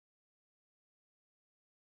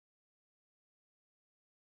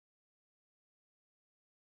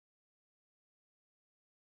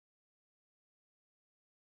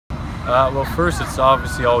Well, first, it's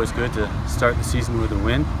obviously always good to start the season with a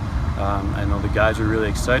win. I know the guys are really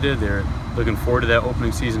excited. They're looking forward to that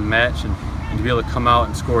opening season match, and to be able to come out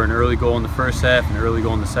and score an early goal in the first half and an early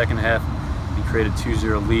goal in the second half and create a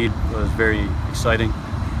 2-0 lead was very exciting.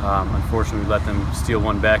 Unfortunately, we let them steal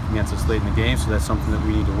one back against us late in the game, so that's something that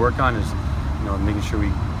we need to work on, is making sure we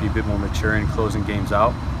be a bit more mature in closing games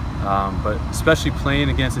out. But especially playing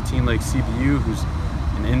against a team like CBU, who's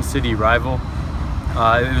an in-city rival,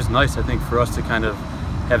 it was nice, I think, for us to kind of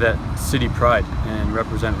have that city pride and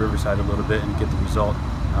represent Riverside a little bit and get the result,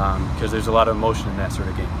 because there's a lot of emotion in that sort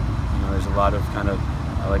of game. There's a lot of kind of,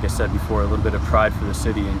 like I said before, a little bit of pride for the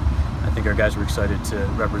city, and I think our guys were excited to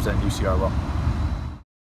represent UCR well.